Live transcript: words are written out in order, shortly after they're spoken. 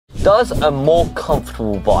Does a more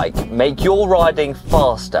comfortable bike make your riding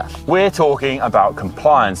faster? We're talking about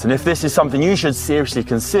compliance, and if this is something you should seriously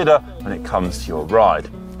consider when it comes to your ride.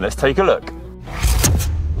 Let's take a look.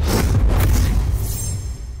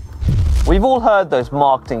 We've all heard those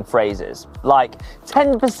marketing phrases, like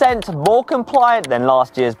 10% more compliant than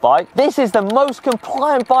last year's bike. This is the most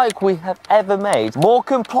compliant bike we have ever made. More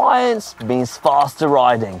compliance means faster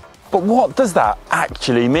riding. But what does that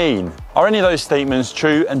actually mean? Are any of those statements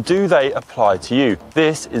true, and do they apply to you?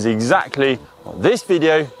 This is exactly what this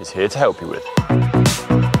video is here to help you with.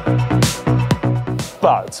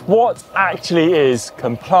 But what actually is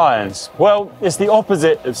compliance? Well, it's the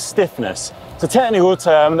opposite of stiffness. It's a technical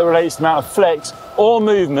term that relates to the amount of flex or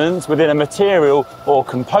movement within a material or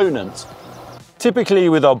component. Typically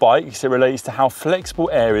with our bikes, it relates to how flexible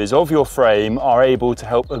areas of your frame are able to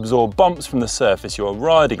help absorb bumps from the surface you're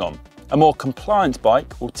riding on. A more compliant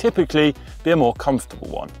bike will typically be a more comfortable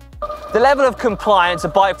one. The level of compliance a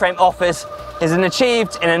bike frame offers is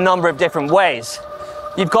achieved in a number of different ways.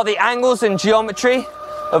 You've got the angles and geometry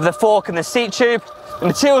of the fork and the seat tube, the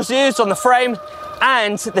materials used on the frame,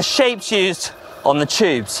 and the shapes used on the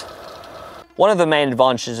tubes. One of the main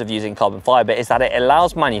advantages of using carbon fiber is that it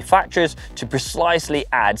allows manufacturers to precisely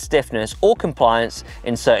add stiffness or compliance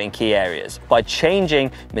in certain key areas by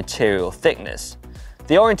changing material thickness,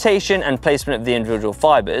 the orientation and placement of the individual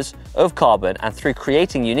fibers of carbon, and through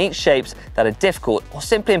creating unique shapes that are difficult or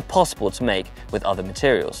simply impossible to make with other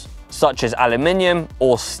materials, such as aluminium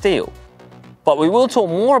or steel. But we will talk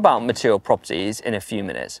more about material properties in a few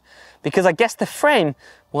minutes, because I guess the frame,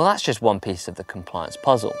 well, that's just one piece of the compliance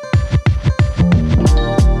puzzle.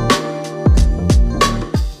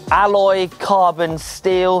 Alloy, carbon,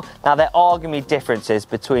 steel. Now there are going to be differences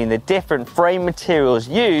between the different frame materials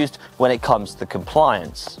used when it comes to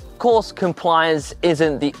compliance. Of course, compliance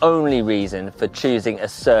isn't the only reason for choosing a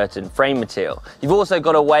certain frame material. You've also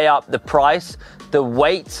got to weigh up the price, the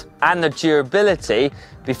weight, and the durability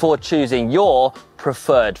before choosing your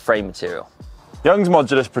preferred frame material. Young's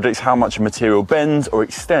modulus predicts how much a material bends or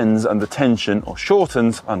extends under tension or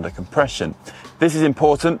shortens under compression. This is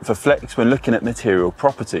important for flex when looking at material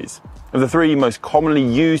properties. Of the three most commonly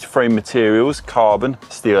used frame materials, carbon,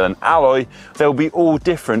 steel and alloy, they'll be all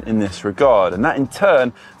different in this regard, and that in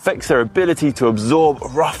turn affects their ability to absorb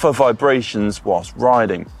rougher vibrations whilst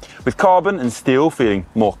riding. With carbon and steel feeling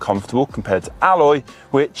more comfortable compared to alloy,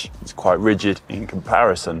 which is quite rigid in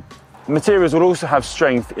comparison. Materials will also have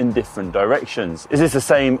strength in different directions. Is this the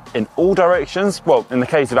same in all directions? Well, in the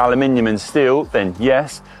case of aluminium and steel, then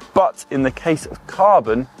yes, but in the case of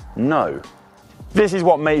carbon, no. This is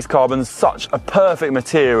what makes carbon such a perfect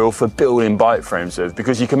material for building bike frames with,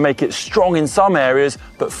 because you can make it strong in some areas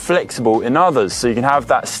but flexible in others. So you can have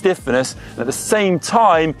that stiffness, and at the same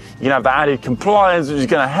time you can have that added compliance, which is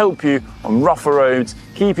going to help you on rougher roads,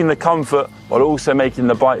 keeping the comfort while also making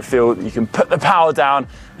the bike feel that you can put the power down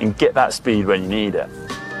and get that speed when you need it.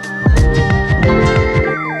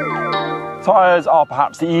 Tyres are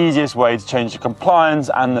perhaps the easiest way to change the compliance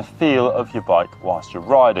and the feel of your bike whilst you're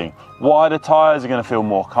riding. Wider tyres are going to feel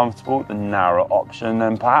more comfortable than narrower option,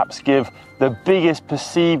 and perhaps give the biggest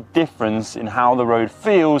perceived difference in how the road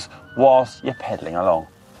feels whilst you're pedalling along.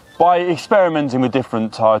 By experimenting with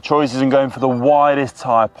different tyre choices and going for the widest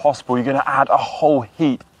tyre possible, you're going to add a whole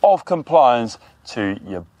heap of compliance to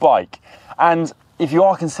your bike. And if you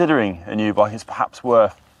are considering a new bike, it's perhaps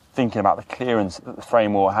worth thinking about the clearance that the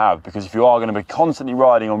frame will have, because if you are going to be constantly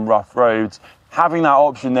riding on rough roads, having that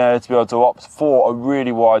option there to be able to opt for a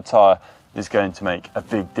really wide tyre is going to make a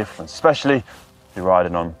big difference, especially if you're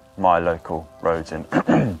riding on my local roads in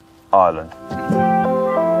Ireland.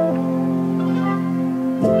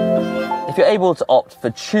 If you're able to opt for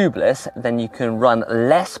tubeless, then you can run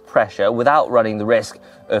less pressure without running the risk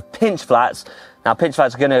of pinch flats. Now, pinch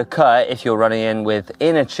flats are going to occur if you're running in with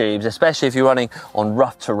inner tubes, especially if you're running on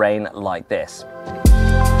rough terrain like this.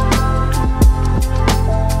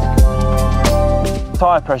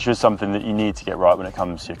 Tyre pressure is something that you need to get right when it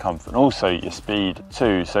comes to your comfort and also your speed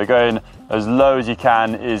too. So going as low as you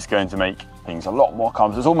can is going to make things a lot more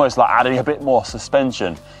comfortable. It's almost like adding a bit more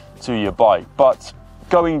suspension to your bike, but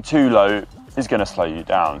going too low is going to slow you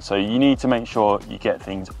down. So you need to make sure you get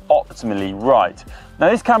things optimally right. Now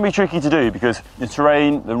this can be tricky to do because the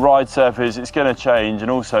terrain, the ride surface, it's going to change,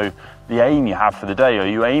 and also the aim you have for the day. Are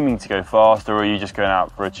you aiming to go faster, or are you just going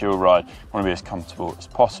out for a chill ride? You want to be as comfortable as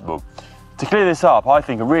possible. To clear this up, I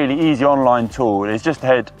think a really easy online tool is just to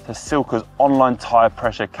head to Silka's online tyre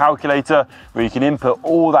pressure calculator, where you can input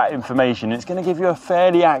all that information. It's going to give you a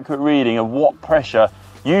fairly accurate reading of what pressure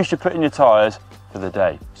you should put in your tyres for the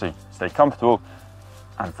day, so you stay comfortable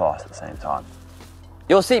and fast at the same time.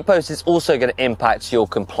 Your seat post is also going to impact your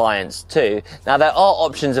compliance too. Now there are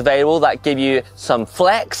options available that give you some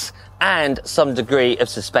flex and some degree of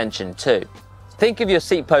suspension too. Think of your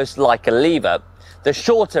seat post like a lever. The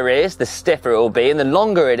shorter it is, the stiffer it will be, and the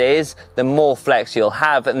longer it is, the more flex you'll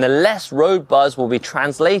have, and the less road buzz will be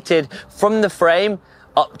translated from the frame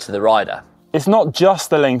up to the rider. It's not just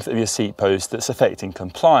the length of your seat post that's affecting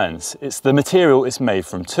compliance, it's the material it's made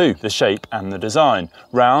from too, the shape and the design.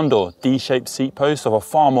 Round or D-shaped seat posts offer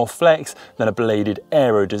far more flex than a bladed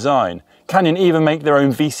aero design. Canyon even make their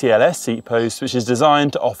own VCLS seat post, which is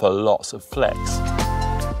designed to offer lots of flex.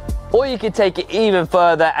 Or you could take it even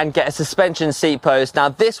further and get a suspension seat post. Now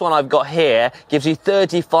this one I've got here gives you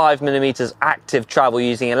 35mm active travel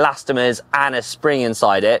using elastomers and a spring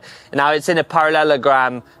inside it. Now it's in a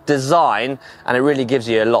parallelogram design and it really gives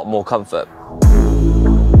you a lot more comfort.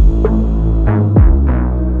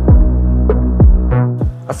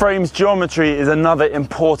 A frame's geometry is another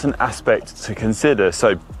important aspect to consider.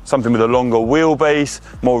 So something with a longer wheelbase,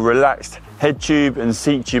 more relaxed head tube and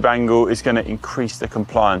seat tube angle is going to increase the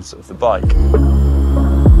compliance of the bike.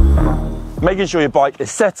 Making sure your bike is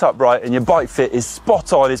set up right and your bike fit is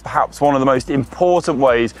spot on is perhaps one of the most important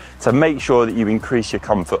ways to make sure that you increase your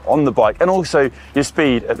comfort on the bike and also your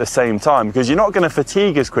speed at the same time, because you're not going to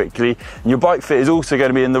fatigue as quickly and your bike fit is also going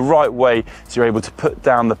to be in the right way so you're able to put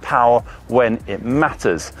down the power when it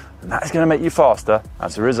matters. And that's going to make you faster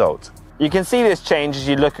as a result. You can see this change as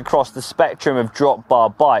you look across the spectrum of drop bar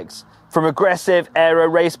bikes. From aggressive aero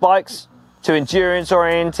race bikes to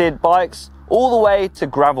endurance-oriented bikes, all the way to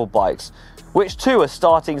gravel bikes, which too are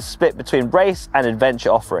starting to split between race and adventure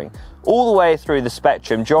offering. All the way through the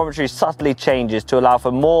spectrum, geometry subtly changes to allow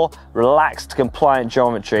for more relaxed, compliant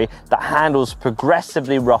geometry that handles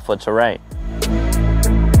progressively rougher terrain.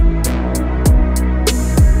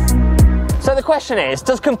 So the question is,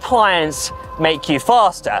 does compliance make you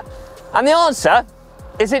faster? And the answer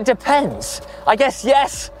is it depends. I guess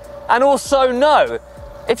yes, and also no.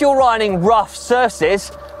 If you're riding rough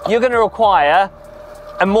surfaces, you're going to require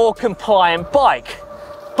a more compliant bike.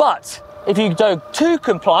 But if you go too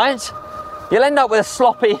compliant, you'll end up with a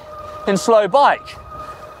sloppy and slow bike.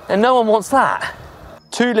 And no one wants that.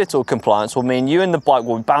 Too little compliance will mean you and the bike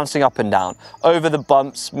will be bouncing up and down over the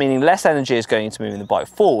bumps, meaning less energy is going to move the bike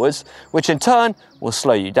forwards, which in turn will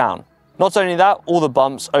slow you down. Not only that, all the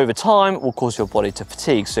bumps over time will cause your body to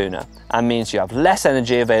fatigue sooner and means you have less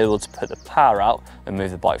energy available to put the power out and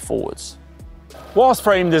move the bike forwards. Whilst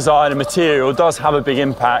frame design and material does have a big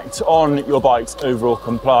impact on your bike's overall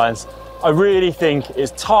compliance, I really think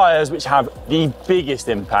it's tyres which have the biggest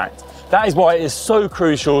impact. That is why it is so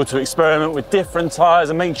crucial to experiment with different tyres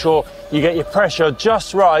and make sure you get your pressure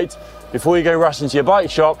just right before you go rushing to your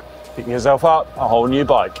bike shop, picking yourself up a whole new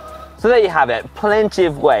bike. So there you have it, plenty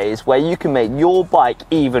of ways where you can make your bike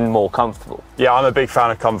even more comfortable. Yeah, I'm a big fan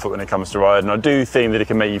of comfort when it comes to riding. I do think that it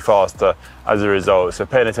can make you faster as a result. So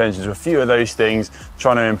paying attention to a few of those things,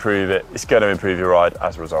 trying to improve it, it's going to improve your ride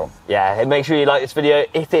as a result. Yeah, and make sure you like this video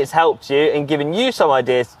if it's helped you and given you some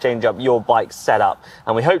ideas to change up your bike setup.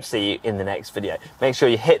 And we hope to see you in the next video. Make sure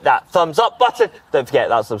you hit that thumbs up button. Don't forget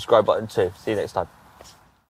that subscribe button too. See you next time.